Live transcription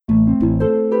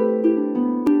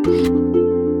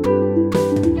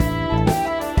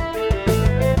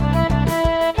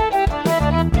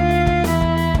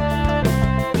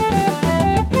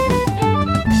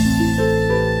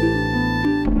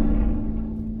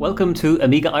Welcome to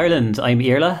Amiga Ireland. I'm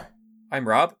Irla. I'm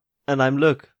Rob. And I'm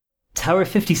Luke. Tower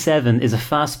 57 is a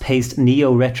fast-paced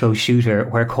neo-retro shooter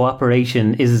where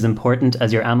cooperation is as important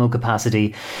as your ammo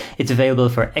capacity. It's available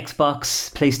for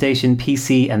Xbox, PlayStation,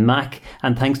 PC and Mac,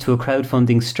 and thanks to a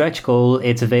crowdfunding stretch goal,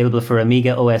 it's available for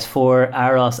Amiga OS 4,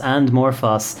 Aros and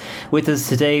Morphos. With us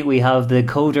today we have the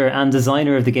coder and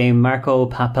designer of the game, Marco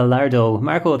Pappalardo.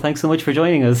 Marco, thanks so much for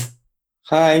joining us.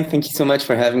 Hi, thank you so much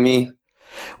for having me.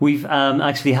 We've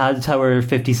actually had Tower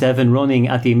 57 running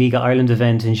at the Amiga Ireland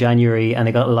event in January and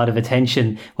it got a lot of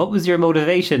attention. What was your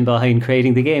motivation behind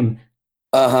creating the game?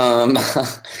 I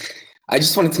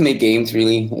just wanted to make games,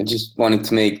 really. I just wanted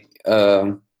to make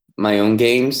my own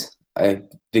games. I've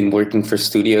been working for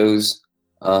studios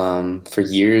for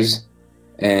years.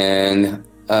 And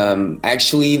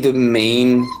actually the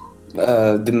main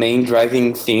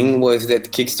driving thing was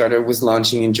that Kickstarter was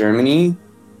launching in Germany,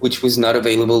 which was not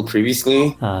available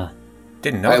previously.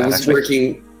 Didn't know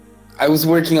that. I was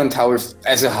working on Tower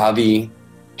as a hobby,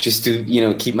 just to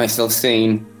keep myself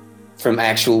sane from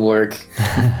actual work.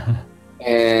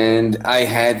 And I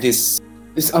had this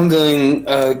ongoing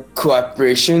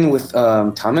cooperation with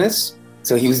Thomas.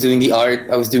 So he was doing the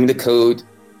art, I was doing the code,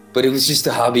 but it was just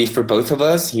a hobby for both of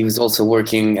us. He was also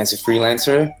working as a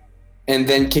freelancer. And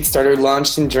then Kickstarter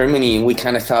launched in Germany, and we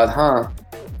kind of thought,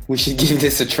 we should give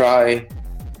this a try.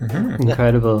 Mm-hmm.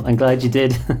 Incredible. I'm glad you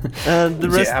did. And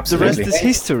the rest is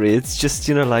history. It's just,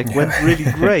 went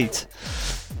really great.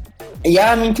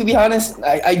 Yeah, I mean, to be honest,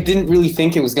 I didn't really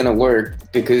think it was going to work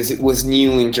because it was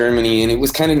new in Germany and it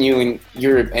was kind of new in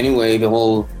Europe anyway, the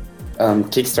whole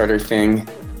Kickstarter thing.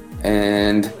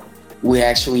 And we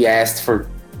actually asked for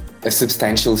a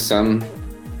substantial sum,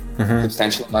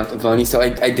 substantial amount of money. So I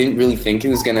didn't really think it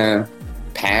was going to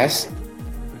pass.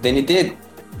 Then it did.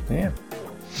 Yeah.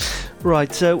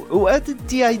 Right, so where did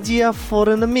the idea for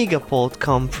an Amiga port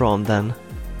come from then,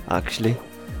 actually?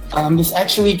 This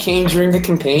actually came during the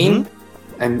campaign.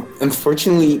 I'm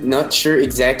unfortunately not sure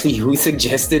exactly who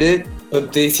suggested it,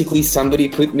 but basically somebody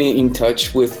put me in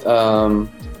touch with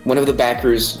one of the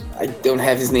backers. I don't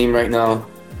have his name right now.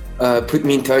 Put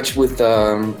me in touch with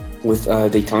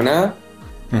Daytona,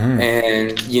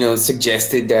 and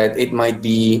suggested that it might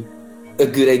be a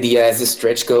good idea as a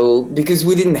stretch goal because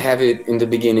we didn't have it in the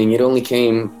beginning. It only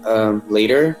came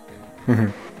later.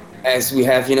 As we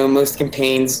have, most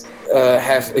campaigns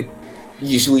have a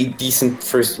usually decent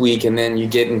first week and then you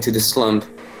get into the slump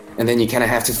and then you kind of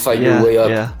have to fight your way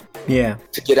up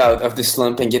to get out of the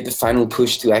slump and get the final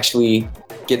push to actually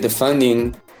get the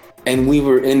funding. And we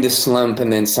were in the slump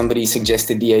and then somebody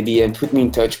suggested the idea and put me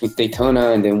in touch with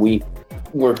Daytona, and then we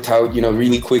worked out,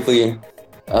 really quickly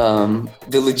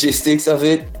the logistics of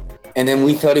it, and then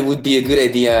we thought it would be a good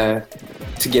idea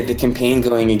to get the campaign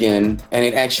going again, and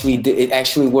it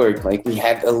actually worked. Like, we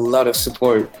had a lot of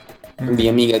support from the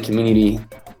Amiga community.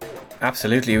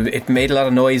 Absolutely, it made a lot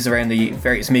of noise around the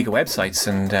various Amiga websites,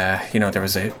 and there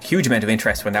was a huge amount of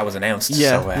interest when that was announced.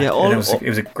 It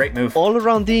was a great move. All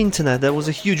around the internet, there was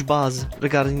a huge buzz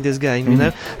regarding this game.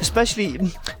 Especially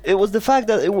it was the fact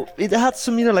that it had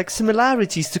some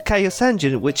similarities to Chaos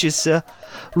Engine, which is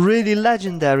really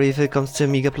legendary if it comes to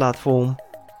Amiga platform.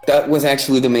 That was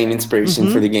actually the main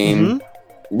inspiration for the game.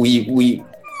 We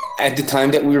at the time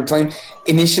that we were playing,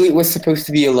 initially it was supposed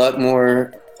to be a lot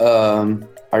more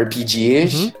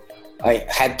RPG-ish. I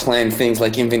had planned things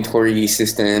like inventory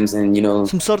systems and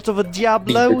some sort of a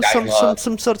Diablo,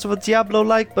 some sort of a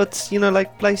Diablo-like, but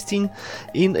placed in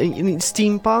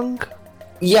steampunk.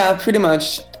 Yeah, pretty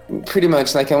much.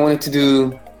 Like, I wanted to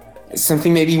do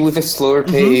something maybe with a slower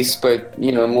pace, but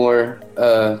more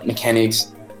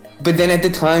mechanics. But then at the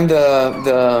time,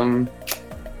 the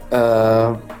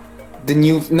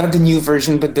new, not the new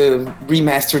version, but the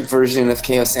remastered version of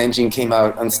Chaos Engine came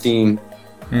out on Steam.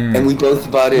 And we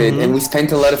both bought it, and we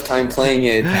spent a lot of time playing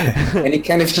it, and it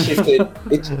kind of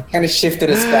shifted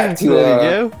us back to.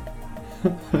 There you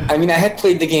go. I mean, I had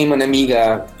played the game on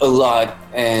Amiga a lot,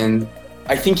 and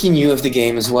I think he knew of the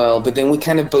game as well. But then we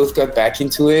kind of both got back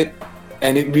into it,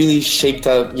 and it really shaped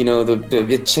up.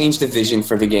 It changed the vision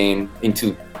for the game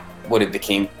into what it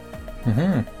became.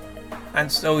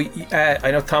 And so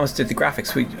I know Thomas did the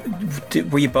graphics.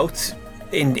 Were you both?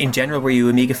 In general, were you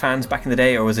Amiga fans back in the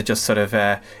day, or was it just sort of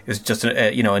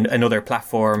another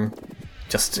platform,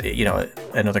 just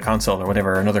another console or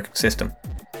whatever, another system?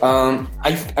 I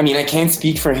mean, I can't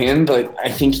speak for him, but I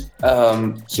think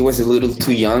he was a little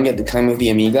too young at the time of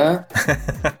the Amiga.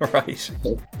 Right.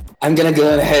 I'm gonna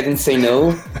go ahead and say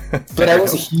no, but I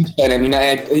was a huge fan. I mean,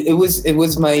 it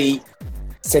was my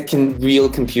second real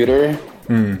computer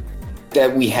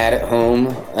that we had at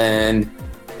home, and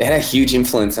it had a huge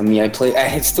influence on me.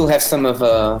 Still have some of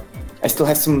I still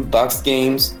have some boxed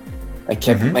games. I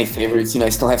kept my favorites. I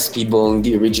still have Speedball and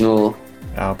the original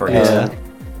Oh, brilliant.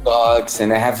 box,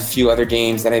 and I have a few other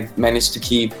games that I've managed to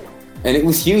keep. And it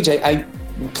was huge. I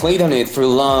played on it for a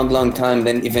long time.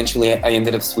 Then eventually I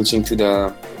ended up switching to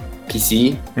the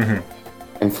PC.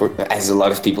 And as a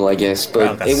lot of people, I guess.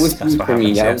 But Well, it was that's huge what for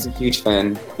me. happens, I yeah. was a huge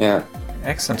fan. Yeah.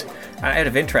 Excellent. And out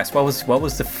of interest, what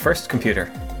was the first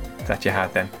computer that you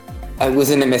had then? I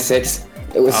was an MSX.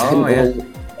 It was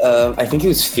I think it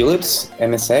was Philips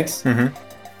MSX.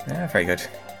 Yeah, very good.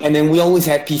 And then we always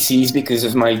had PCs because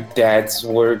of my dad's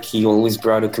work. He always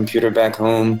brought a computer back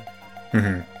home.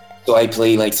 So I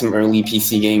played like some early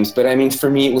PC games. But I mean, for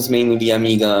me, it was mainly the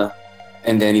Amiga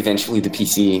and then eventually the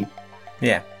PC.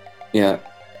 Yeah. Yeah.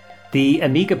 The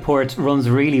Amiga port runs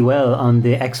really well on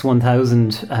the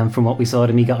X1000 from what we saw at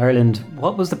Amiga Ireland.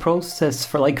 What was the process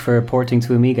for porting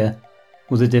to Amiga?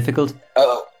 Was it difficult?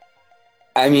 Oh,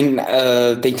 I mean,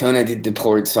 Daytona did the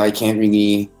port, so I can't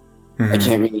really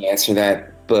answer that.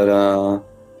 But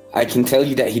I can tell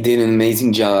you that he did an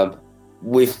amazing job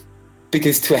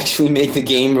because to actually make the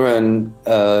game run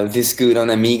this good on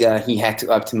Amiga, he had to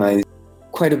optimize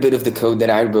quite a bit of the code that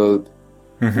I wrote,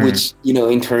 which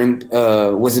in turn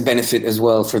was a benefit as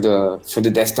well for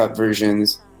the desktop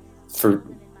versions for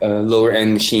lower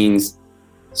end machines.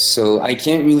 So I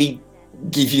can't really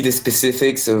give you the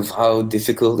specifics of how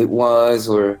difficult it was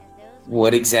or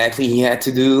what exactly he had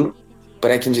to do, but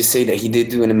I can just say that he did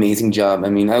do an amazing job. I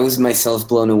mean, I was myself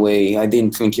blown away. I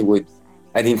didn't think it would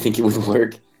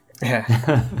work.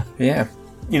 Yeah.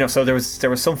 Yeah. So there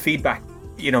was some feedback,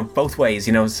 both ways,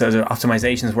 so the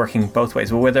optimization is working both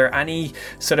ways. But were there any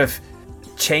sort of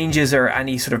changes or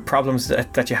any sort of problems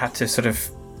that you had to sort of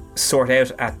sort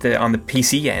out on the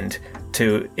PC end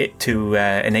to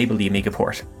enable the Amiga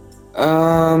port?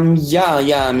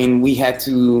 Yeah. I mean,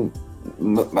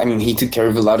 he took care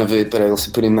of a lot of it, but I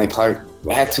also put in my part.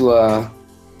 I had to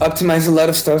optimize a lot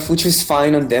of stuff, which was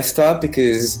fine on desktop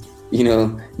because,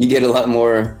 you get a lot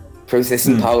more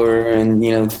processing power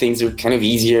and, things are kind of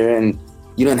easier and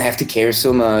you don't have to care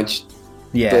so much.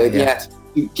 Yeah. But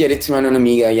to get it to run on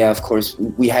Amiga, yeah, of course,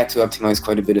 we had to optimize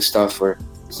quite a bit of stuff, or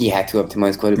he had to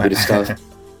optimize quite a bit of stuff.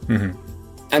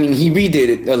 I mean, he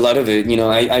redid a lot of it.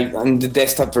 I on the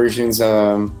desktop versions,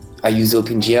 I use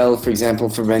OpenGL, for example,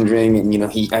 for rendering, and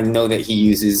I know that he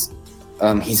uses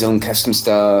his own custom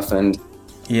stuff, and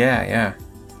yeah.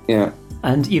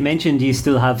 And you mentioned you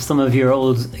still have some of your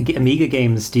old Amiga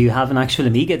games. Do you have an actual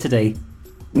Amiga today?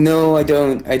 No, I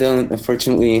don't.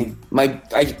 Unfortunately,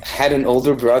 I had an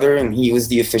older brother, and he was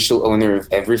the official owner of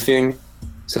everything.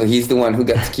 So he's the one who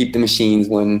got to keep the machines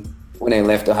when I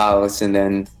left the house, and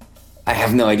then I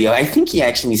have no idea. I think he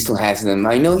actually still has them.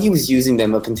 I know he was using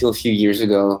them up until a few years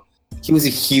ago. He was a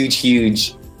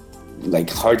huge, like,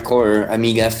 hardcore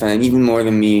Amiga fan, even more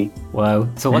than me. Wow.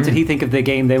 So what did he think of the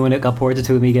game then when it got ported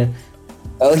to Amiga?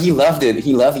 Oh, he loved it.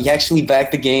 He actually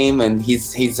backed the game, and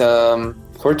his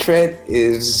portrait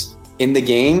is in the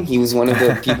game. He was one of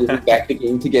the people who backed the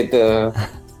game to get their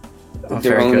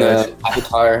own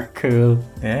avatar. Cool.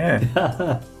 Yeah.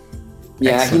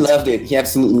 Yeah, Excellent. he loved it. He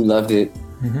absolutely loved it.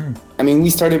 I mean, we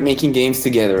started making games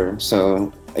together,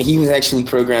 so he was actually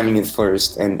programming it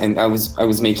first, and I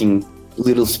was making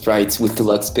little sprites with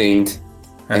Deluxe Paint,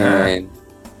 and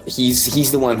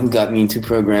he's the one who got me into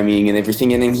programming and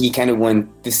everything, and then he kind of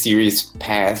went the serious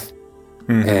path,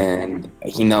 and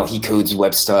he codes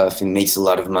web stuff and makes a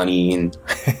lot of money, and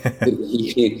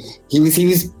he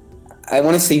was I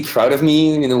want to say proud of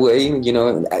me in a way.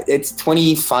 It's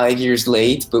 25 years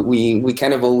late, but we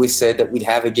kind of always said that we'd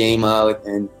have a game out,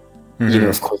 and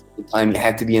of course at the time it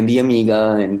had to be on the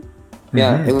Amiga, and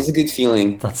it was a good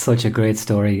feeling. That's such a great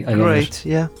story. I love it. Great,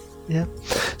 yeah.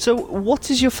 So, what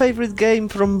is your favorite game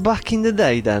from back in the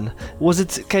day then? Was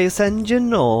it Chaos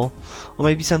Engine or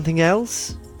maybe something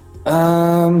else?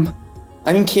 I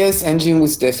mean, Chaos Engine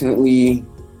was definitely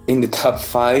in the top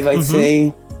 5, I'd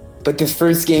say. But the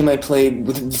first game I played,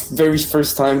 the very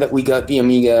first time that we got the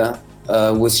Amiga,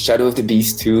 was Shadow of the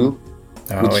Beast 2,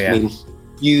 which made a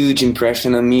huge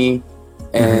impression on me.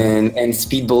 And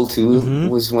Speedball 2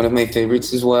 was one of my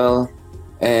favorites as well.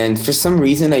 And for some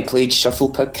reason, I played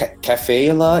Shufflepuck Cafe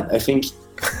a lot. I think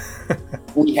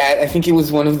it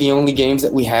was one of the only games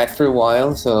that we had for a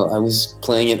while, so I was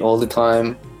playing it all the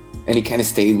time, and it kind of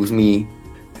stayed with me.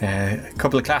 A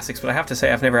couple of classics, but I have to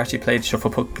say I've never actually played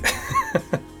Shufflepuck.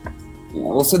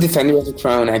 Also, Defender of the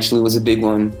Crown actually was a big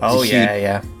one. Oh,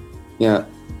 yeah. Yeah.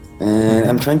 And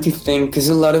I'm trying to think, because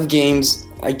a lot of games,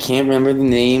 I can't remember the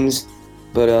names,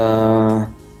 but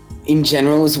in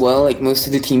general as well, like most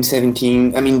of the Team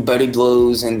 17, I mean, Buddy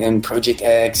Blows and Project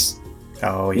X.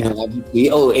 Oh, yeah.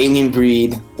 Alien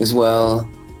Breed as well.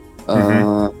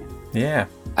 Yeah.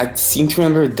 I seem to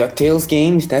remember a DuckTales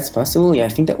game, if that's possible. Yeah, I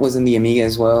think that was in the Amiga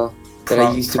as well. That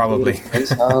I used to probably. play at a friend's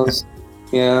house.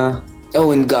 Yeah.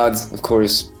 Oh, and Gods, of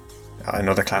course.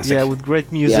 Another classic. Yeah, with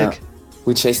great music.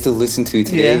 Which I still listen to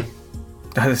today. Yeah.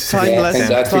 Timeless. thank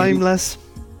God for you. Timeless.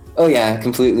 Oh yeah,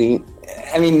 completely.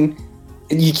 I mean,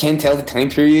 you can't tell the time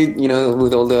period,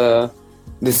 with all the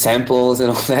samples and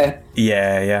all that.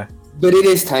 Yeah. But it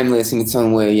is timeless in its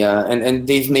own way, yeah. And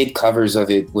they've made covers of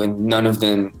it when none of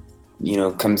them,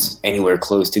 comes anywhere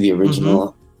close to the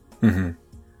original. And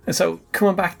so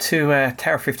coming back to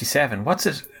Tower 57,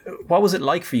 what was it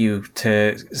like for you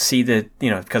to see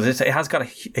because it has got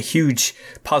a huge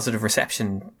positive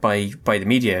reception by the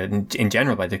media and in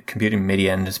general, by the computing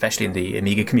media, and especially in the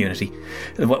Amiga community.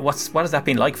 What has that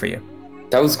been like for you?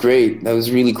 That was great. That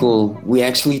was really cool. We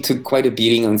actually took quite a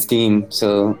beating on Steam,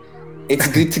 so it's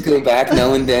good to go back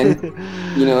now and then,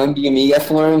 on the Amiga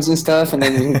forums and stuff, and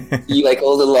then see like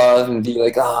all the love and be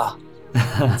like,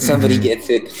 somebody gets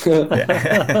it.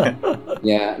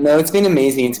 Yeah, no, it's been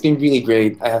amazing. It's been really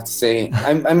great, I have to say.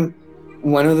 I'm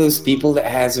one of those people that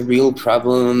has a real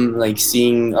problem, like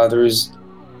seeing others.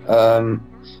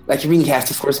 Like, I really have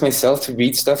to force myself to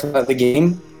read stuff about the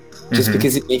game, just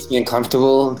because it makes me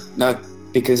uncomfortable. Not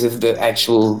because of the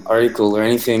actual article or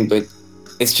anything, but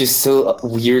it's just so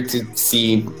weird to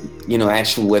see,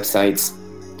 actual websites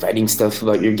writing stuff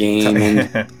about your game.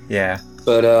 And, yeah.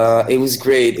 But it was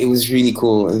great. It was really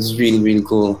cool. It was really, really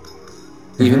cool.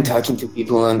 Even talking to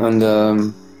people on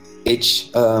the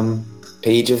itch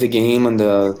page of the game, on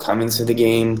the comments of the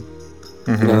game,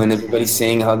 and everybody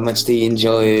saying how much they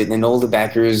enjoy it, and all the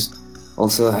backers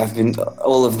also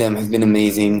all of them have been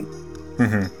amazing.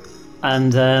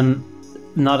 And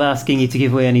not asking you to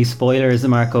give away any spoilers,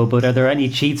 Marco, but are there any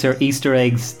cheats or Easter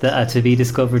eggs that are to be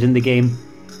discovered in the game?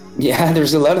 Yeah,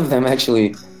 there's a lot of them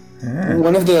actually.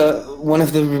 One of the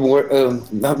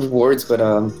not rewards, but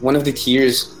one of the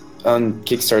tiers on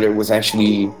Kickstarter was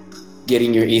actually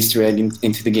getting your Easter egg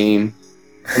into the game,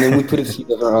 and then we put a few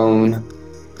of our own.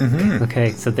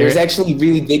 Okay, so there's actually a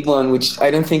really big one which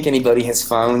I don't think anybody has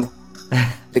found,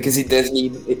 because it does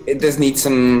need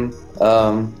some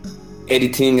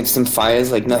editing of some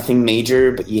files, like nothing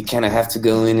major, but you kind of have to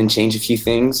go in and change a few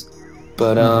things.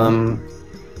 But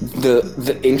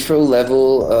the intro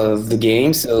level of the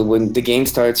game, so when the game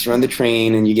starts, you're on the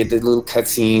train and you get the little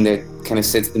cutscene that kind of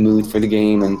sets the mood for the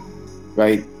game, and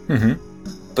right.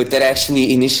 But that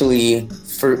actually initially,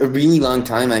 for a really long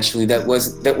time, actually that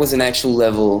was an actual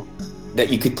level that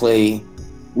you could play,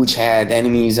 which had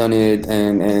enemies on it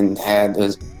and had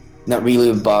not really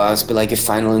a boss, but like a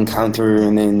final encounter,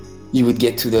 and then you would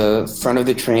get to the front of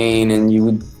the train and you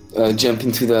would jump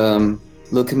into the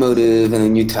locomotive, and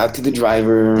then you talk to the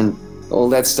driver and all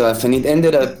that stuff. And it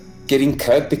ended up getting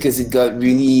cut because it got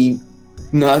really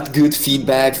not good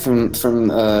feedback from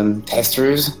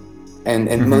testers,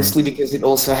 and mostly because it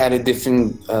also had a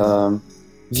different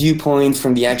viewpoint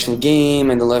from the actual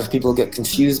game, and a lot of people got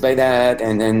confused by that,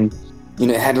 and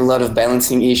it had a lot of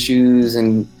balancing issues,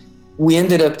 and we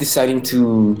ended up deciding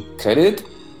to cut it.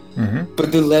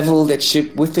 But the level that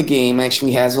shipped with the game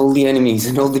actually has all the enemies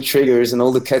and all the triggers and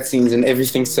all the cutscenes and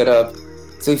everything set up.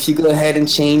 So if you go ahead and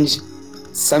change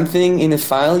something in a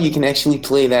file, you can actually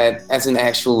play that as an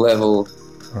actual level.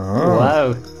 Oh.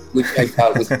 Wow. Which I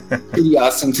thought was pretty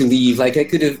awesome to leave. Like, I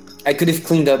could have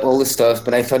cleaned up all the stuff,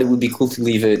 but I thought it would be cool to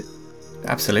leave it.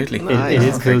 Absolutely. It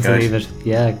is cool to leave it.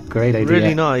 Yeah, great idea.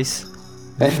 Really nice.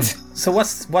 So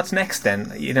what's next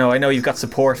then? I know you've got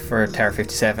support for Tower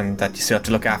 57 that you still have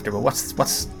to look after, but what's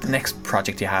the next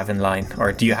project you have in line,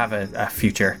 or do you have a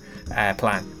future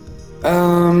plan?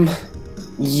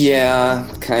 Yeah,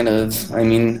 kind of. I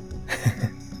mean,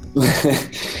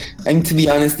 to be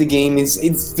honest, the game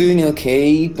it's doing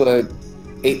okay, but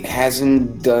it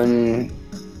hasn't done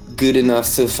good enough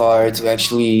so far to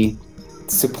actually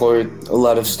support a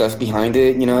lot of stuff behind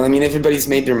it. I mean, everybody's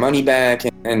made their money back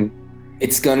and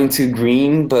it's gone into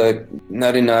green, but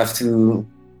not enough to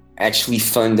actually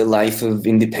fund a life of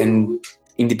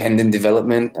independent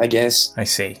development, I guess. I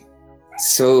see.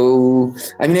 So,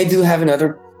 I mean, I do have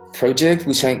another project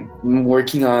which I'm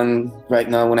working on right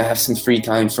now when I have some free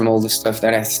time from all the stuff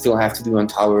that I still have to do on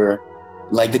Tower.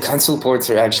 Like, the console ports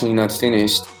are actually not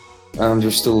finished.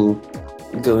 They're still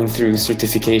going through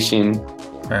certification.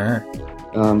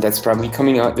 That's probably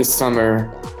coming out this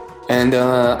summer. And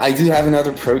I do have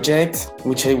another project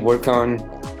which I work on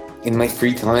in my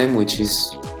free time, which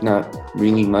is not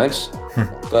really much.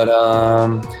 But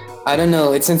I don't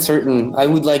know. It's uncertain. I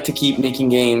would like to keep making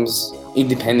games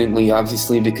independently,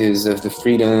 obviously, because of the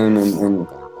freedom and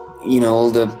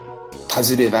all the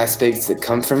positive aspects that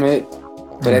come from it.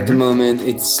 But at the moment,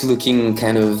 it's looking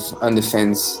kind of on the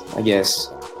fence, I guess.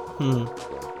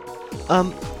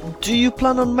 Do you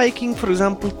plan on making, for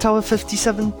example, Tower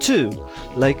 57 2?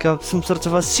 Like some sort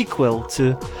of a sequel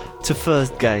to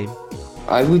first game?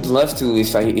 I would love to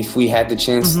if we had the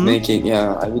chance to make it.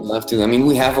 Yeah, I would love to. I mean,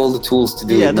 we have all the tools to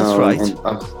do it now. Yeah, that's right. And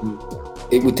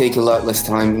obviously, it would take a lot less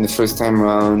time than the first time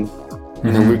around.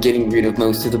 We're getting rid of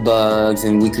most of the bugs,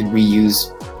 and we could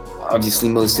reuse, obviously,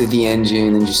 most of the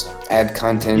engine and just add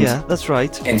content. Yeah, that's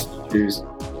right. And features.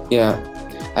 Yeah,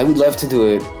 I would love to do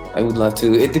it. I would love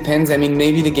to. It depends. I mean,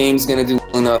 maybe the game's gonna do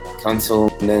well enough on console,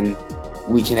 and then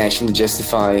we can actually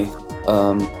justify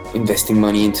investing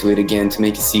money into it again to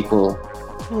make a sequel.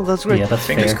 Oh, that's great. Yeah, that's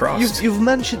Fingers fair. crossed. You've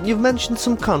mentioned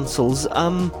some consoles.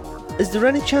 Is there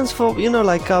any chance for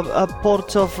like a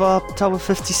port of Tower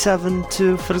 57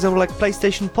 to, for example, like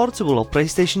PlayStation Portable or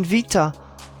PlayStation Vita?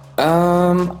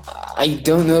 I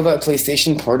don't know about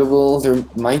PlayStation Portable. There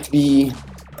might be.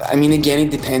 I mean, again,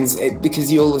 it depends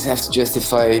because you always have to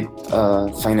justify it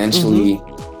financially.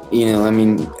 I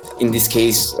mean, in this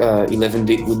case,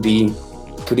 11-bit would be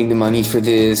putting the money for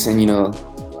this, and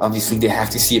obviously they have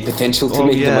to see a potential to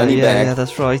make the money back. Yeah,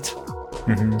 that's right.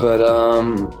 But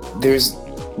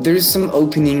there's some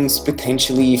openings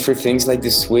potentially for things like the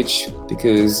Switch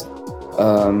because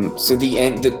so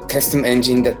the custom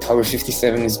engine that Tower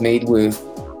 57 is made with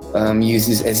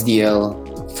uses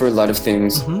SDL for a lot of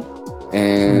things.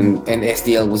 And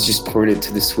SDL was just ported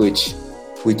to the Switch,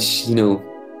 which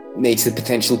makes the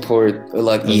potential port a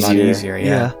lot easier.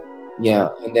 Yeah,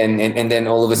 and then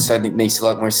all of a sudden it makes a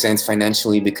lot more sense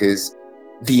financially because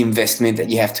the investment that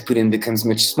you have to put in becomes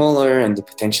much smaller, and the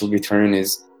potential return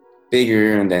is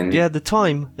bigger. And then the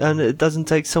time, and it doesn't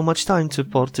take so much time to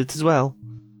port it as well.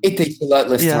 It takes a lot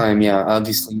less time. Yeah,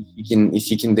 obviously, if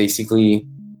you can basically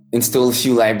install a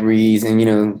few libraries and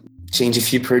change a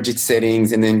few purge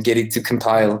settings and then get it to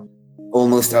compile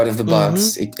almost out of the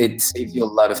box. It saves you a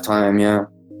lot of time, yeah.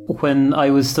 When I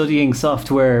was studying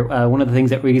software, one of the things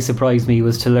that really surprised me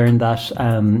was to learn that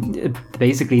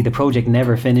basically the project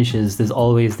never finishes. There's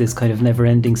always this kind of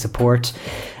never-ending support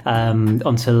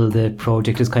until the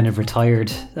project is kind of retired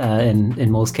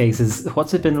in most cases.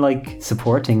 What's it been like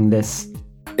supporting this?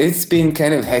 It's been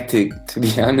kind of hectic, to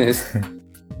be honest,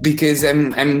 because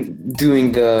I'm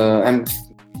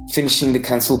finishing the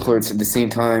console ports at the same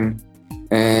time,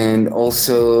 and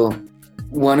also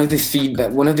one of the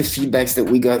feedbacks that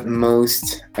we got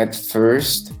most at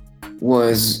first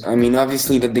was, I mean,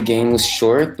 obviously that the game was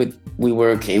short, but we were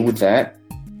okay with that.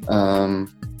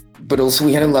 But also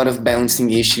we had a lot of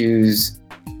balancing issues,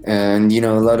 and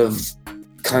a lot of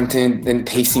content and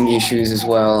pacing issues as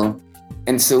well.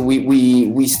 And so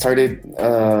we started.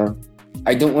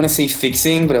 I don't want to say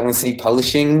fixing, but I want to say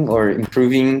polishing or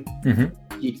improving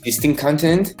existing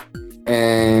content,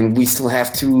 and we still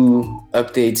have 2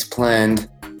 updates planned,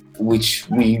 which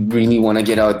we really want to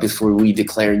get out before we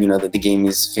declare, that the game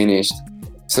is finished.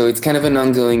 So it's kind of an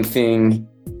ongoing thing,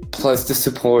 plus the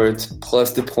support,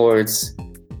 plus the ports.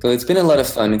 So it's been a lot of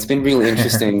fun. It's been really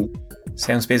interesting.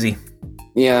 Sounds busy.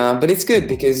 Yeah, but it's good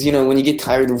because, when you get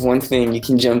tired of one thing, you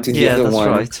can jump to the other one.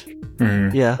 Yeah, that's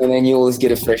right. Yeah. And then you always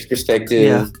get a fresh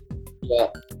perspective. Yeah.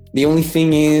 The only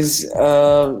thing is,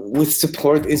 with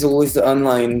support is always the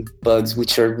online bugs,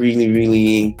 which are really,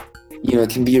 really,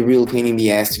 can be a real pain in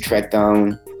the ass to track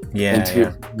down and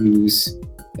to use.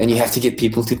 And you have to get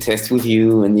people to test with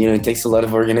you, and it takes a lot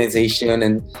of organization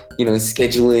and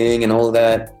scheduling and all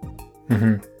that.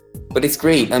 But it's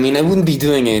great. I mean, I wouldn't be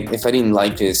doing it if I didn't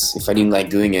like this. If I didn't like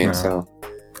doing it, so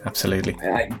absolutely,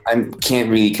 I can't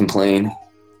really complain.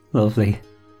 Lovely.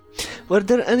 Were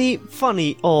there any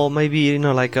funny or maybe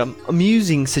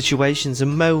amusing situations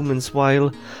and moments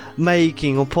while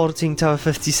making or porting Tower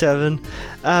 57?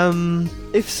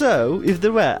 If so, if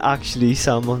there were actually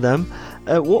some of them,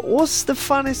 what was the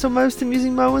funniest or most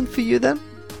amusing moment for you then?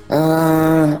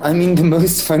 I mean, the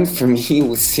most fun for me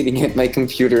was sitting at my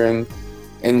computer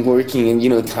and working,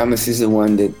 and Thomas is the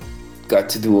one that got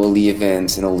to do all the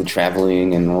events and all the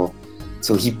traveling and all.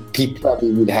 So he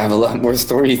probably would have a lot more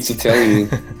stories to tell you.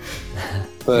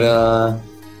 But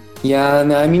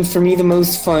I mean, for me, the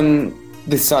most fun,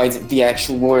 besides the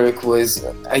actual work, was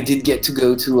I did get to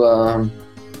go to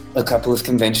a couple of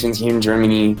conventions here in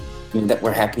Germany that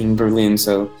were happening in Berlin.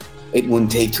 So it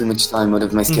wouldn't take too much time out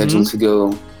of my schedule to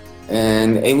go.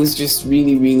 And it was just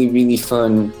really, really, really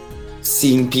fun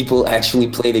seeing people actually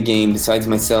play the game besides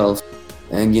myself,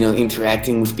 and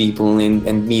interacting with people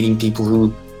and meeting people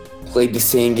who played the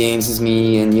same games as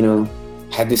me, and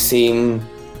had the same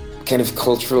kind of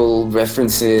cultural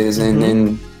references, and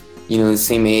then the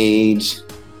same age,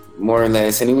 more or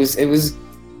less. And it was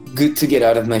good to get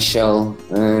out of my shell.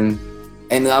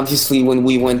 And obviously, when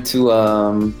we went to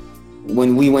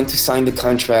sign the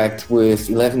contract with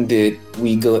 11-bit,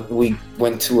 we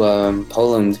went to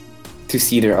Poland to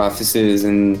see their offices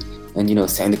and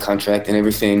sign the contract and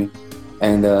everything.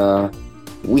 And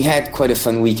we had quite a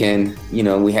fun weekend.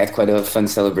 We had quite a fun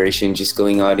celebration, just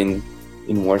going out in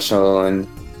Warsaw and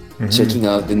checking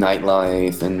out the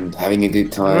nightlife and having a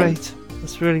good time. Great.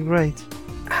 That's really great.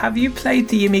 Have you played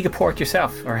the Amiga port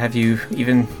yourself, or have you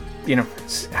even,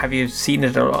 have you seen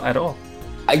it at all?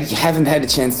 I haven't had a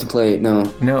chance to play it,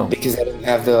 no. No. Because I don't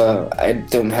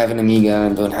have an Amiga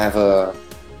and don't have a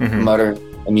modern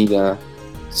Amiga.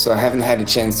 So I haven't had a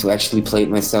chance to actually play it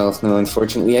myself, no,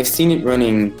 unfortunately. I've seen it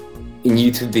running in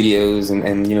YouTube videos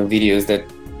and videos that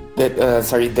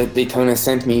Daytona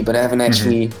sent me, but I haven't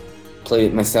actually played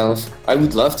it myself. I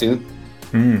would love to.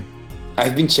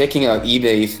 I've been checking out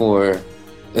eBay for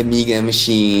Amiga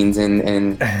machines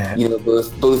and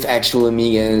both actual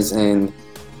Amigas and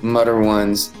modern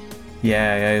ones.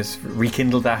 Yeah, it's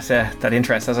rekindled that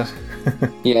interest, has it?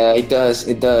 Yeah, it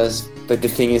does. But the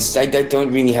thing is, I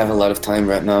don't really have a lot of time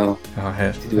right now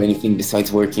to do anything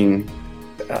besides working.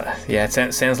 Yeah,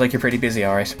 it sounds like you're pretty busy,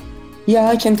 all right. Yeah,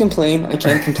 I can't complain.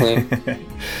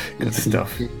 Good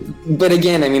stuff. But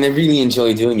again, I mean, I really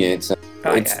enjoy doing it. So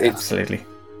absolutely.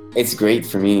 It's great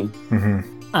for me.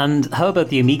 And how about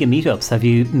the Amiga meetups? Have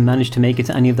you managed to make it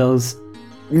to any of those?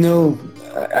 No,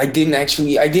 I didn't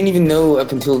actually. I didn't even know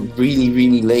up until really,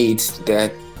 really late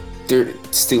that there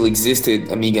still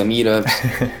existed Amiga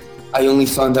meetups. I only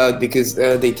found out because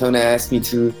Daytona asked me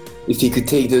if he could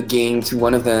take the game to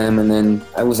one of them, and then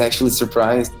I was actually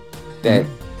surprised that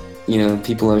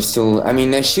people are still. I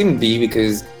mean, I shouldn't be,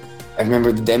 because I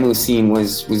remember the demo scene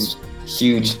was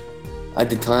huge at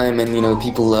the time, and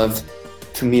people loved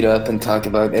to meet up and talk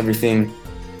about everything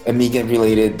Amiga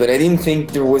related. But I didn't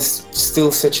think there was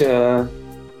still such an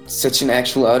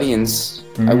actual audience.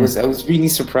 I was really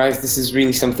surprised. This is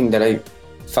really something that I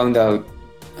found out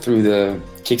through the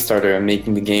Kickstarter and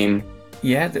making the game.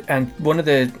 Yeah, and one of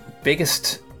the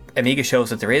biggest Amiga shows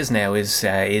that there is now is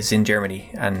in Germany,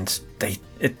 and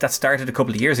that started a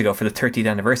couple of years ago for the 30th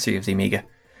anniversary of the Amiga,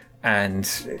 and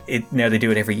now they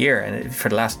do it every year, and for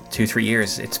the last 2-3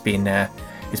 years it's been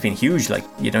huge. Like,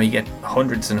 you get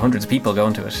hundreds and hundreds of people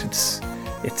going to it.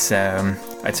 It's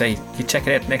I'd say you check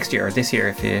it out next year or this year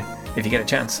if you get a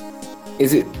chance.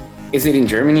 Is it in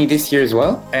Germany this year as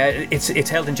well? It's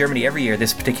held in Germany every year,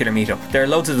 this particular meetup. There are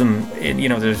loads of them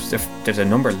there's a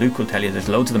number. Luke will tell you there's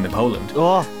loads of them in Poland.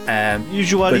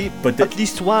 Usually but at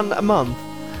least one a month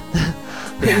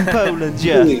in Poland.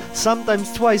 Yeah, really?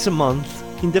 Sometimes twice a month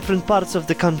in different parts of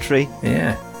the country.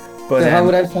 Yeah, but so how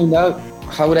would I find out?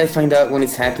 How would I find out when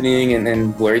it's happening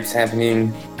and where it's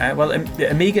happening? Well,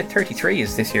 Amiga 33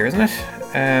 is this year, isn't it?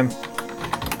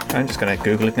 I'm just going to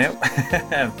Google it now.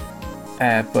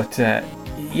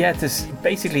 This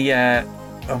basically.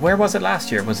 Where was it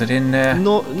last year? Was it in?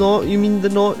 No. You mean the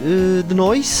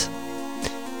Noise?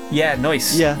 Yeah,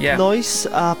 Noise. Yeah. Noise.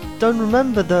 Don't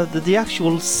remember the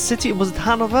actual city. Was it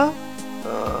Hanover?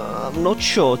 I'm not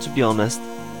sure, to be honest.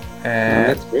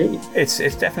 That's great. It's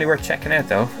definitely worth checking out,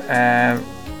 though.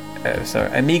 So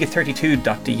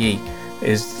Amiga32.de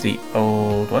is the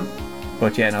old one,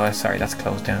 but sorry, that's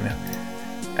closed down now.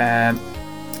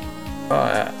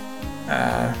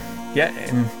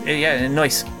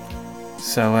 Nice.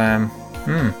 So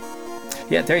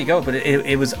there you go. But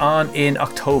it was on in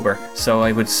October, so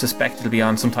I would suspect it'll be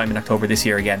on sometime in October this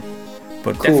year again.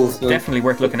 But cool. Definitely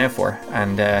worth looking out for.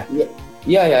 And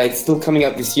it's still coming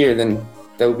up this year. Then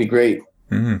that would be great.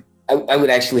 I would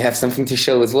actually have something to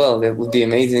show as well. That would be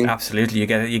amazing. Absolutely, you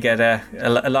get a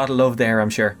lot of love there, I'm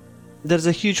sure. There's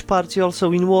a huge party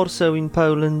also in Warsaw, in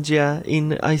Poland. Yeah,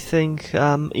 I think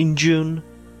in June.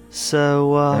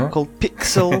 So called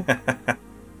Pixel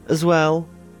as well.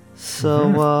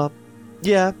 So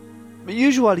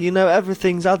usually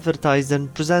everything's advertised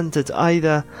and presented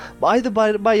either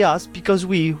by us, because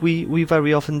we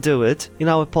very often do it in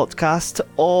our podcast,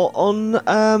 or on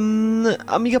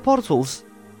Amiga portals.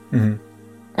 I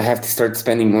have to start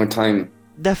spending more time.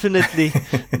 Definitely.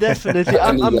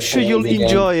 I'm sure you'll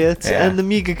enjoy it, and the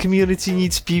Amiga community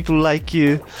needs people like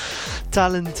you,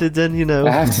 talented, and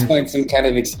I have to find some kind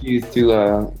of excuse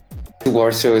to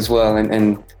Warsaw as well,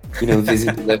 and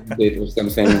visit 11-bit or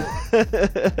something.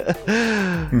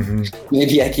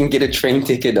 Maybe I can get a train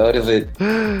ticket out of it.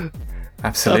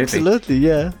 Absolutely,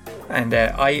 yeah. And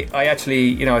I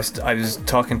actually, I was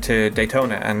talking to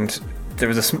Daytona, and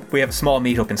we have a small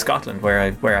meetup in Scotland where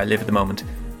I live at the moment,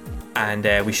 and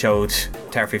we showed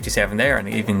Tower 57 there, and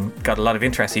even got a lot of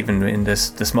interest even in the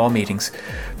small meetings.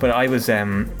 But I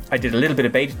did a little bit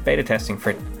of beta testing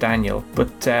for Daniel.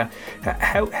 But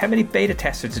how many beta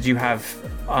testers did you have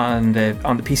on the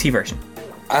PC version?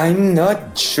 I'm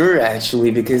not sure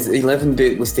actually, because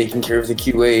 11-bit was taking care of the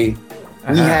QA.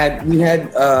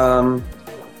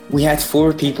 We had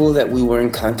 4 people that we were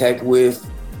in contact with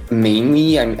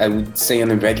mainly, I would say,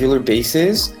 on a regular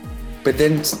basis. But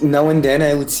then now and then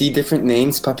I would see different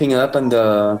names popping up on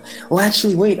the... Oh,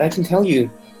 actually, wait, I can tell you.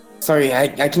 Sorry,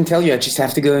 I can tell you. I just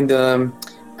have to go in the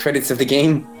credits of the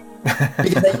game.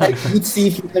 Because I would see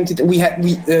from time to time...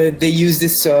 They use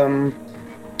this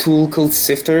tool called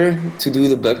Sifter to do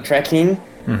the bug tracking.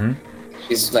 Mm-hmm.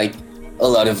 It's like a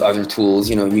lot of other tools.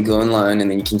 You go online and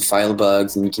then you can file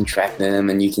bugs and you can track them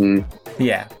and you can...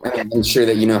 Yeah. I'm sure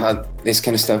that you know how this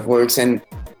kind of stuff works. And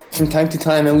from time to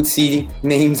time, I would see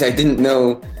names I didn't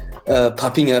know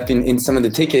popping up in some of the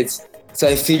tickets. So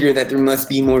I figured that there must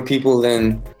be more people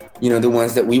than, the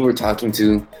ones that we were talking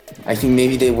to. I think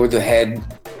maybe they were the head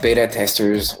beta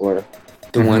testers or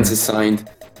the ones assigned,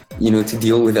 to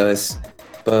deal with us.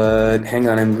 But hang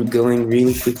on, I'm going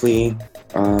really quickly.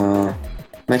 I'm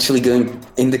actually going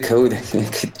in the code. I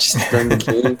could just run the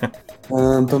game.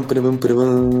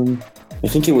 I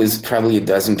think it was probably a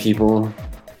dozen people.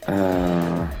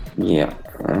 Yeah.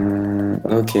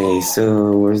 Okay,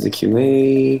 so where's the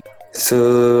QA?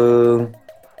 So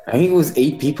I think it was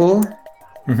 8 people.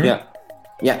 Mm-hmm.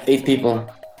 Yeah, 8 people.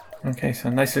 Okay, so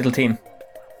nice little team.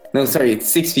 No, sorry, it's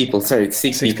 6 people. Sorry, it's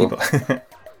 6 people.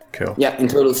 Cool. Yeah, in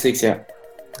total 6, yeah.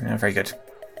 Yeah, very good.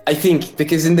 I think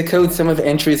because in the code some of the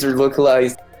entries are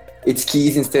localized. It's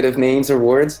keys instead of names or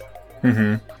words.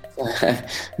 Mm-hmm.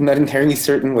 I'm not entirely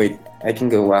certain. Wait, I can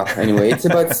go. Wow. Anyway, it's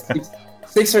about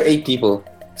 6 or 8 people.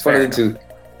 It's one of the two.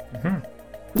 Mm-hmm.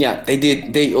 Yeah,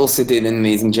 they also did an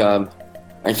amazing job.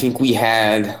 I think we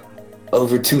had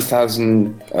over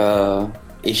 2,000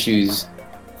 issues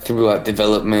throughout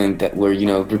development that were,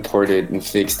 reported and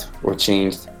fixed or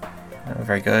changed. Oh,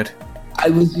 very good. I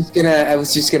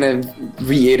was just gonna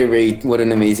reiterate what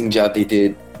an amazing job they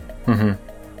did. Mm-hmm.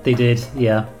 They did,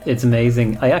 yeah. It's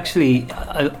amazing. I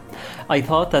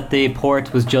thought that the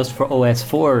port was just for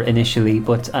OS4 initially,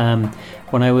 but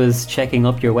when I was checking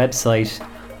up your website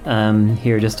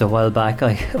here just a while back,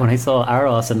 when I saw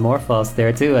Aros and Morphos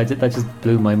there too, that just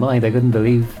blew my mind. I couldn't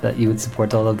believe that you would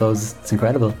support all of those. It's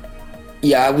incredible.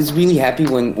 Yeah, I was really happy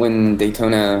when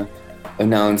Daytona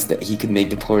announced that he could make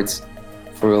the ports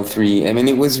for L3. I mean,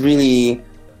 it was really...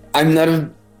 I'm not a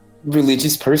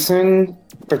religious person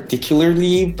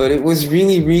particularly, but it was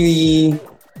really, really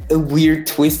a weird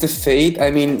twist of fate.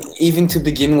 I mean, even to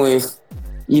begin with,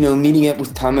 meeting up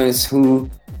with Thomas, who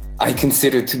I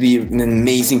consider to be an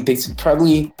amazing pixel,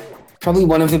 probably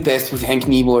one of the best with Henk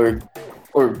Nieborg,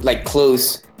 or like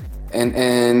close.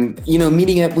 And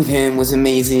meeting up with him was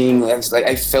amazing.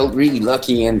 I felt really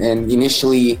lucky, and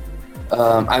initially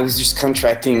I was just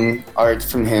contracting art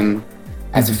from him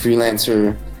as a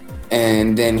freelancer.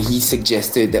 And then he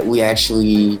suggested that we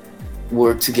actually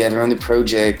work together on the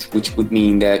project, which would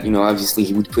mean that, obviously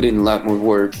he would put in a lot more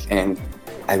work and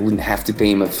I wouldn't have to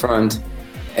pay him up front.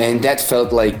 And that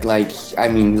felt like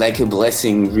a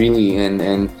blessing, really.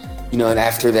 And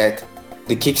after that,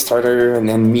 the Kickstarter, and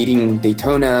then meeting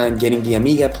Daytona and getting the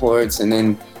Amiga ports, and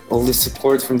then all the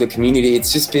support from the community, it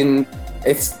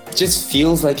just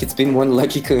feels like it's been one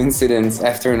lucky coincidence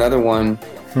after another one.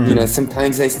 Mm-hmm.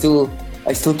 Sometimes I still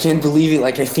can't believe it.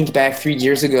 Like, I think back 3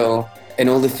 years ago and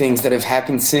all the things that have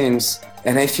happened since,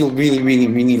 and I feel really, really,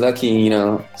 really lucky,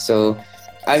 So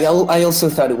I also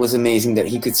thought it was amazing that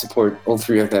he could support all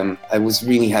 3 of them. I was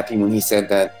really happy when he said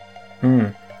that.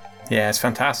 Yeah, it's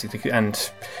fantastic.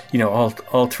 And,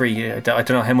 all 3, I don't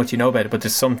know how much you know about it, but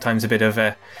there's sometimes a bit of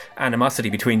animosity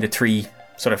between the 3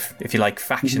 sort of, if you like,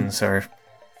 factions or...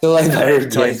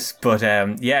 types. But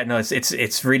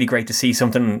it's really great to see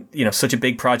something, such a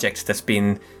big project that's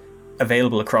been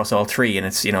available across all 3, and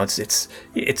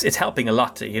it's helping a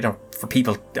lot, for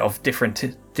people of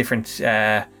different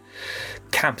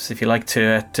camps, if you like,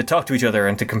 to talk to each other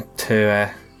and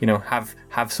to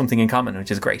have something in common,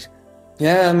 which is great.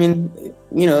 Yeah, I mean,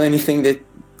 anything that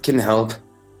can help.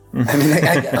 I mean,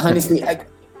 I honestly,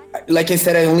 like I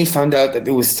said, I only found out that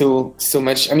there was still so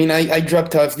much. I mean, I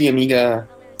dropped off the Amiga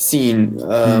scene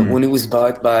when it was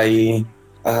bought by it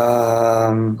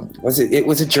was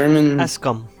a German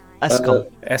Escom.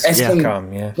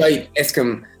 Escom, yeah. Right,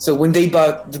 Escom. So when they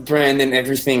bought the brand and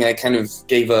everything, I kind of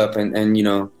gave up and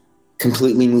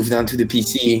completely moved on to the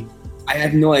PC. I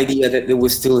had no idea that there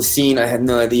was still a scene. I had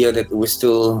no idea that there was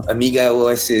still Amiga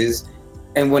OSs.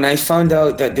 And when I found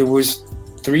out that there was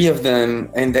 3 of them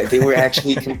and that they were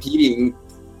actually competing,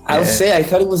 I'll say I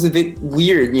thought it was a bit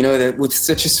weird, that with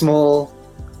such a small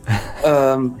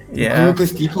group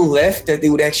of people left, that they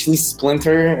would actually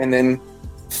splinter and then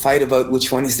fight about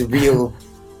which one is the real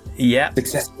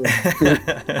successful.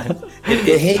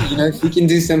 Hey, if we can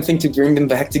do something to bring them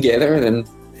back together, then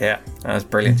that was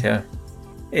brilliant.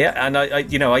 And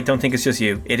I don't think it's just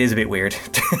you. It is a bit weird.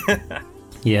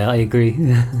 Yeah, I agree.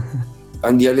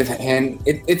 On the other hand,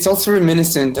 it's also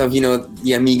reminiscent of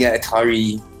the Amiga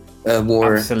Atari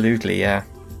war. Absolutely, yeah.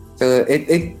 So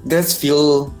it does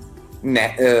feel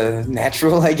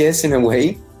natural, I guess, in a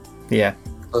way. Yeah.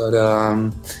 But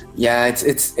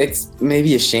it's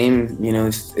maybe a shame,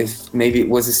 if maybe it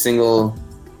was a single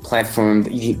platform,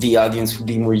 the audience would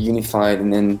be more unified,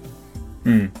 and then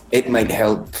it might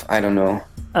help. I don't know.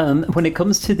 When it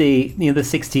comes to the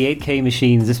 68K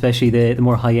machines, especially the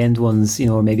more high end ones,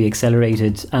 or maybe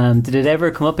accelerated, did it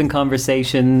ever come up in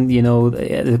conversation?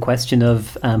 The question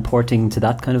of porting to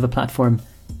that kind of a platform.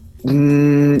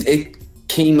 It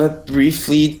came up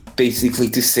briefly, basically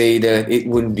to say that it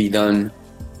wouldn't be done.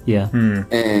 Yeah.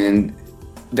 And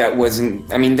that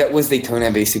wasn't. I mean, that was Daytona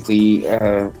basically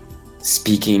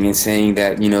speaking and saying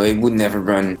that it would never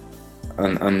run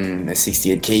on a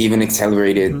 68K, even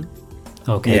accelerated.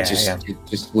 Okay. It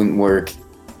just wouldn't work.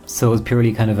 So it was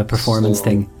purely kind of a performance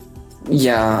thing.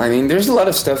 Yeah, I mean, there's a lot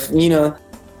of stuff,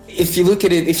 if you look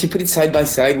at it, if you put it side by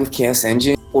side with Chaos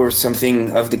Engine or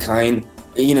something of the kind,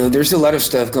 there's a lot of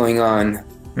stuff going on.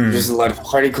 There's a lot of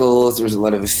particles, there's a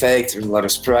lot of effects, there's a lot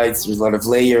of sprites, there's a lot of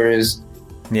layers.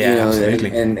 Yeah,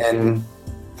 absolutely. And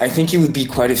I think it would be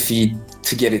quite a feat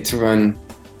to get it to run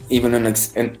even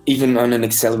on an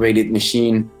accelerated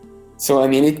machine. So, I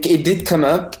mean, it did come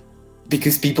up,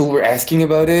 because people were asking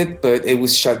about it, but it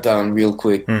was shut down real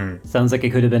quick. Sounds like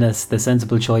it could have been the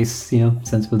sensible choice,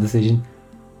 sensible decision.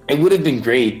 It would have been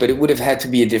great, but it would have had to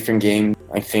be a different game.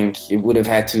 I think it would have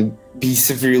had to be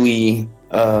severely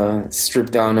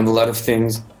stripped down of a lot of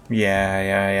things.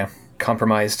 Yeah.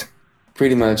 Compromised.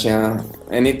 Pretty much, yeah.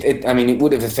 And it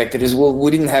would have affected as well.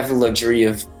 We didn't have the luxury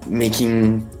of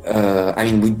making,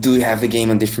 we do have the game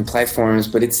on different platforms,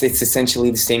 but it's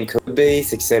essentially the same code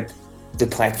base, except the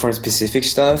platform-specific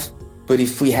stuff. But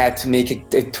if we had to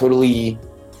make a totally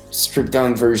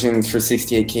stripped-down version for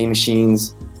 68K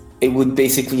machines, it would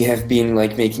basically have been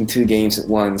like making 2 games at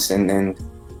once, and then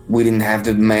we didn't have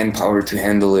the manpower to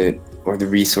handle it or the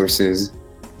resources.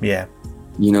 Yeah.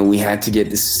 We had to get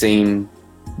the same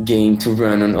game to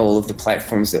run on all of the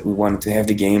platforms that we wanted to have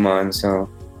the game on. So,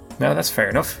 no, that's fair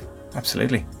enough.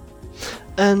 Absolutely.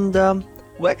 And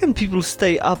where can people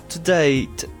stay up to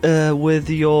date with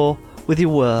your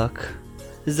work?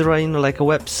 Is there like a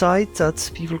website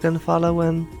that people can follow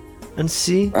and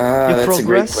see your that's progress? A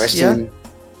great question. Yeah?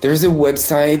 There's a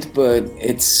website, but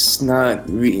it's not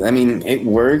it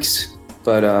works,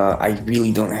 but I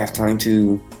really don't have time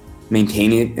to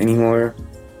maintain it anymore.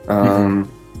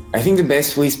 I think the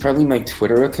best way is probably my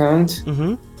Twitter account,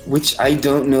 which I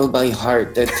don't know by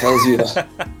heart. That tells you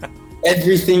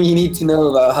everything you need to know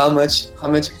about how much.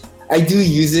 I do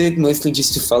use it mostly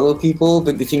just to follow people,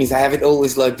 but the thing is, I have it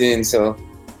always logged in. So,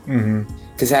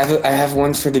 because I have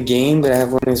one for the game, but I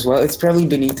have one as well. It's probably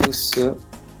Benito Sub.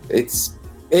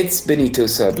 It's Benito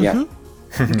Sub, yeah.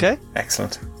 Okay.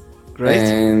 Excellent. Great.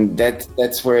 And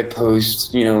that's where I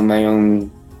post, my own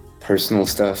personal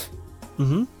stuff.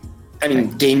 I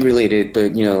mean, game related,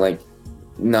 but like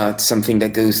not something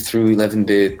that goes through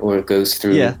 11-bit or goes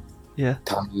through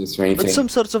Tommy's or anything. But some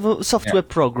sort of a software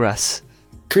progress.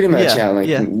 Pretty much,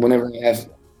 whenever I have,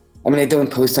 I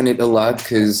don't post on it a lot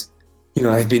because,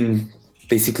 I've been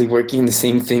basically working on the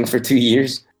same thing for 2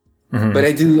 years. But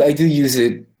I do use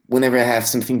it whenever I have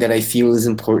something that I feel is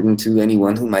important to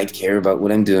anyone who might care about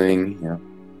what I'm doing.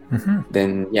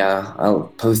 Then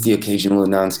I'll post the occasional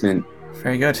announcement.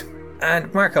 Very good.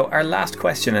 And Marco, our last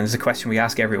question, and it's a question we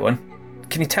ask everyone.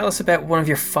 Can you tell us about one of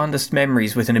your fondest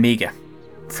memories with an Amiga?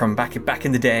 From back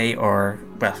in the day, or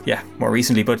more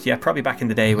recently, but probably back in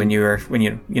the day when you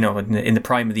in the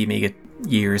prime of the Amiga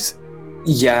years.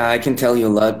 Yeah, I can tell you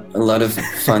a lot of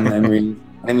fun memories.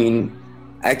 I mean,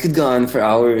 I could go on for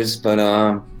hours, but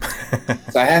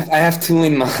so I have 2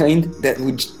 in mind that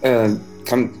would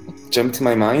jump to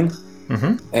my mind.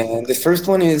 And the first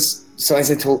one is, so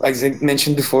as I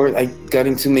mentioned before, I got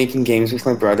into making games with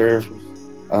my brother,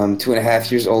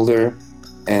 2.5 years older,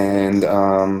 and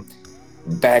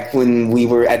back when we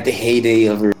were at the heyday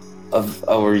of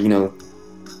our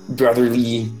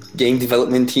brotherly game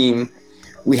development team,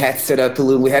 we had set up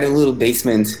we had a little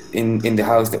basement in the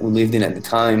house that we lived in at the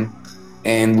time.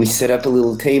 And we set up a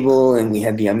little table, and we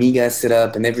had the Amiga set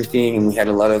up and everything. And we had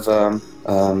a lot of,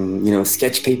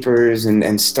 sketch papers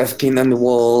and stuff pinned on the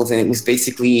walls. And it was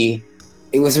basically,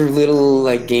 it was a little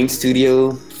like game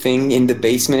studio thing in the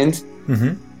basement.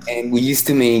 Mm-hmm. And we used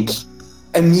to make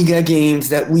Amiga games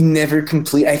that we never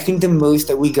complete. I think the most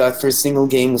that we got for a single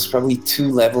game was probably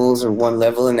 2 levels or 1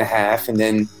 level and a half. And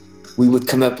then we would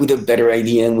come up with a better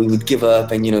idea, and we would give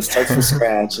up and, start from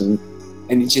scratch. And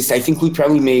it just, I think we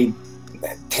probably made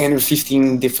 10 or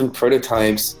 15 different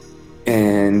prototypes,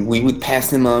 and we would pass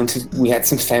them on to, we had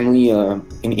some family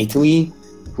in Italy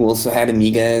who also had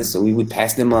Amigas, so we would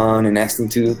pass them on and ask them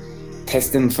to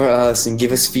test them for us and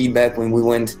give us feedback. When we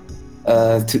went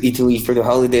to Italy for the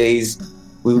holidays,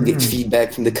 we would get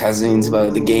feedback from the cousins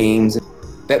about the games.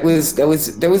 That was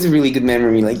a really good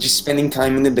memory, like just spending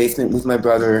time in the basement with my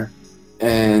brother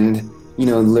and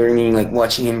learning, like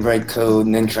watching him write code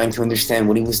and then trying to understand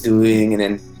what he was doing, and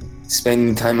then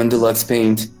spending time on Deluxe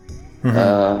Paint,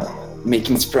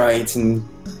 making sprites and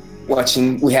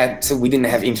watching. We didn't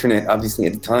have internet obviously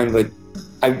at the time, but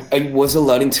I was a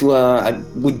lot into. I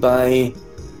would buy.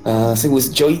 So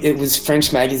it was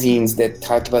French magazines that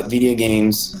talked about video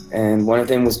games, and one of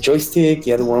them was Joystick.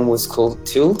 The other one was called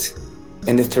Tilt,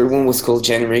 and the third one was called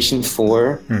Generation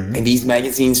 4. And these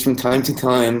magazines, from time to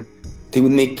time, they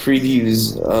would make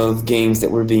previews of games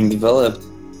that were being developed.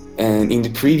 And in the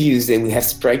previews, they would have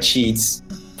sprite sheets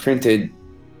printed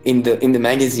in the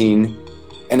magazine,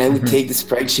 and I would take the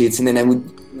sprite sheets and then I would,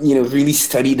 really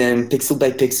study them pixel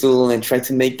by pixel and try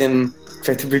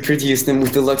to reproduce them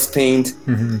with Deluxe Paint.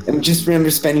 And I just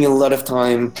remember spending a lot of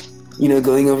time,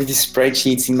 going over these sprite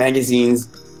sheets in magazines,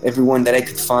 every one that I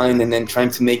could find, and then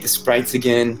trying to make the sprites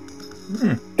again.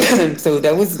 So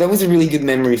that was a really good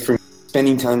memory for me,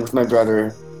 spending time with my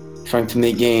brother, trying to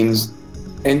make games.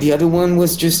 And the other one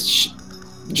was just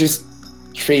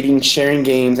sharing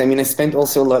games. I mean, I spent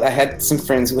also a lot. I had some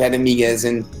friends who had Amigas,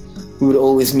 and we would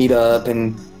always meet up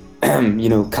and,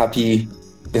 copy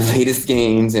the latest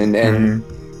games. And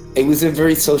it was a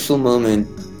very social moment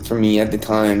for me at the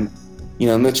time,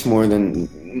 much more than,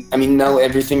 now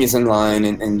everything is online.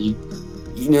 And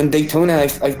in Daytona,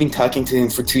 I've been talking to him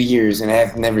for 2 years, and I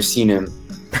have never seen him.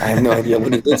 I have no idea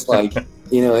what it looks like.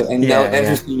 Now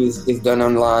everything is done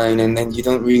online, and then you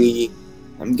don't really,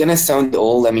 I'm gonna sound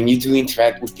old, you do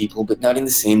interact with people, but not in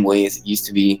the same way as it used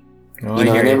to be. And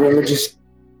I remember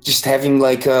just having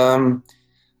like,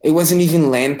 it wasn't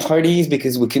even LAN parties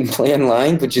because we couldn't play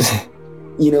online, but just,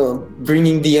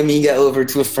 bringing the Amiga over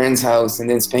to a friend's house and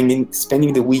then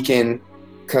spending the weekend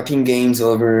copying games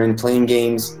over and playing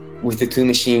games with the 2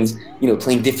 machines,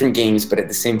 playing different games, but at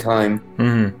the same time.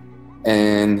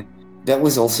 And that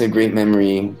was also a great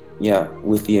memory,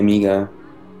 with the Amiga.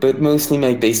 But mostly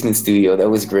my basement studio, that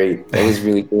was great. That was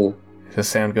really cool. Does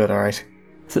sound good, all right.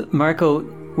 So, Marco,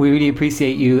 we really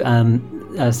appreciate you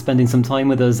spending some time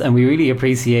with us, and we really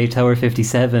appreciate Tower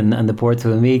 57 and the port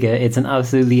to Amiga. It's an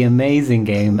absolutely amazing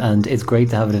game, and it's great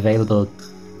to have it available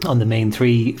on the main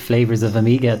 3 flavors of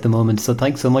Amiga at the moment. So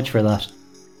thanks so much for that.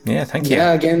 Yeah, thank you.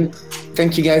 Yeah, again,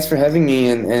 thank you guys for having me,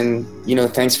 and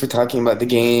thanks for talking about the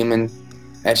game and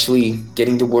actually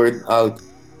getting the word out,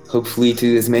 hopefully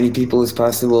to as many people as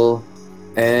possible.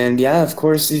 And of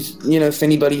course, if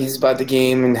anybody has bought the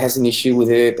game and has an issue with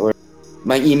it, or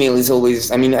my email is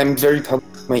always, I'm very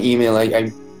public with my email.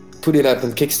 I put it up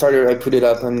on Kickstarter, I put it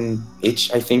up on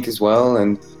itch, I think, as well.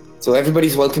 And so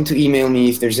everybody's welcome to email me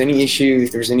if there's any issue,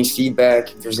 if there's any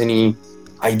feedback, if there's any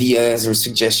ideas or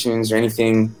suggestions or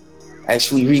anything. I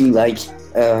actually really like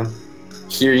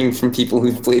hearing from people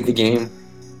who've played the game.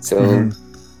 So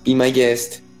be my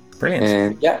guest.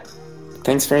 Brilliant. And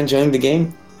thanks for enjoying the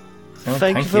game. Oh,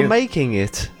 thank you for making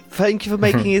it. Thank you for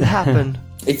making it happen.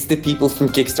 It's the people from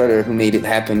Kickstarter who made it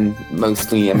happen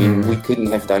mostly. We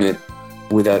couldn't have done it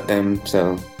without them,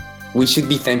 so we should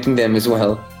be thanking them as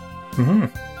well.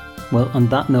 Well, on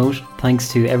that note, thanks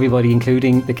to everybody,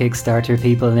 including the Kickstarter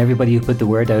people and everybody who put the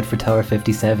word out for Tower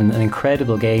 57, an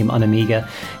incredible game on Amiga.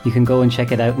 You can go and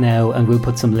check it out now, and we'll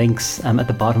put some links at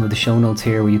the bottom of the show notes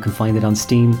here where you can find it on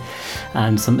Steam,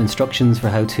 and some instructions for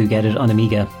how to get it on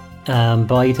Amiga.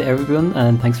 Bye to everyone,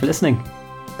 and thanks for listening.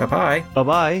 Bye-bye.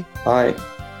 Bye-bye. Bye.